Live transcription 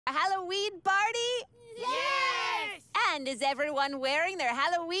Halloween party? Yes! And is everyone wearing their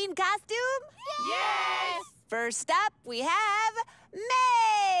Halloween costume? Yes! First up, we have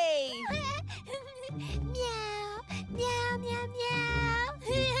May! Meow, meow, meow, meow.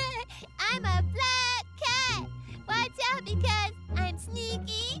 I'm a black cat. Watch out because I'm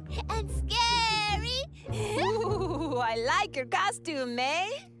sneaky and scary. Ooh, I like your costume, May.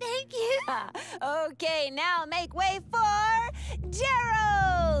 Thank you. Okay, now make way for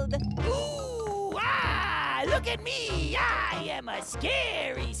Gerald! Ooh, look at me! I am a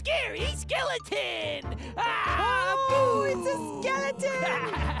scary, scary skeleton! Oh, it's a skeleton!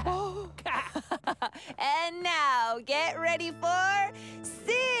 And now, get ready for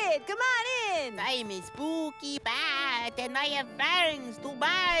Sid! Come on in! I'm a spooky bat, and I have fangs to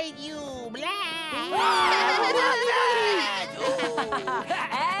bite you. And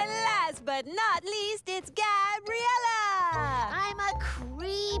last but not least, it's Gabriella! I'm a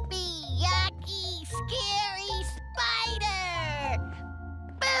creepy, yucky, scary spider.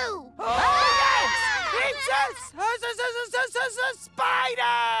 Boo! It's a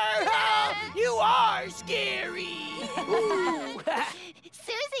spider! You are scary!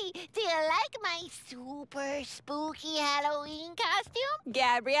 Susie, do you like my super spooky Halloween costume?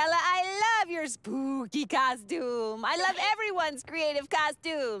 Gabriella, I love your spooky costume. I love everyone's creative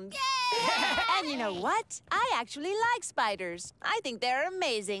costumes. Yay! And you know what? I actually like spiders. I think they're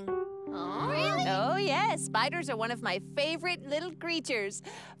amazing. Oh, really? Oh, yes. Spiders are one of my favorite little creatures.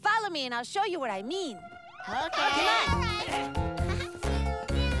 Follow me and I'll show you what I mean. Okay. Come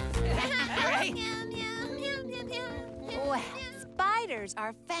Well, spiders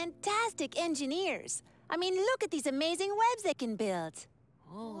are fantastic engineers. I mean, look at these amazing webs they can build.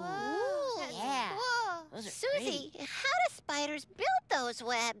 Whoa, yeah. Cool. Those are Susie, how do spiders build those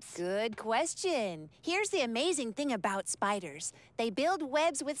webs? Good question. Here's the amazing thing about spiders. They build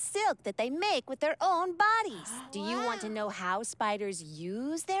webs with silk that they make with their own bodies. Do you want to know how spiders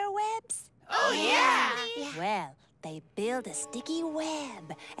use their webs? Oh, yeah! Well, they build a sticky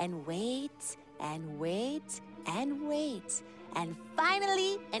web and wait and wait and wait. And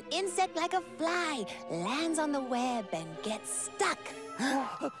finally, an insect like a fly lands on the web and gets stuck.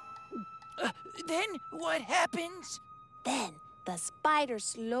 Then what happens? Then the spider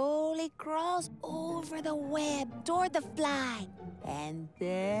slowly crawls over the web toward the fly. And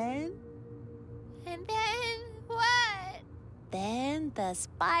then What? Then the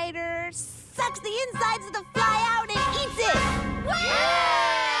spider sucks the insides of the fly out and eats it!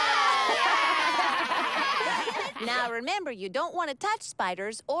 Now remember, you don't want to touch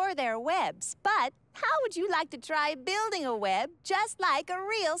spiders or their webs, but how would you like to try building a web just like a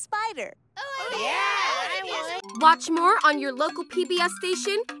real spider? Oh, yeah, I would. Watch more on your local PBS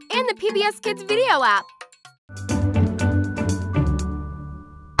station and the PBS Kids video app.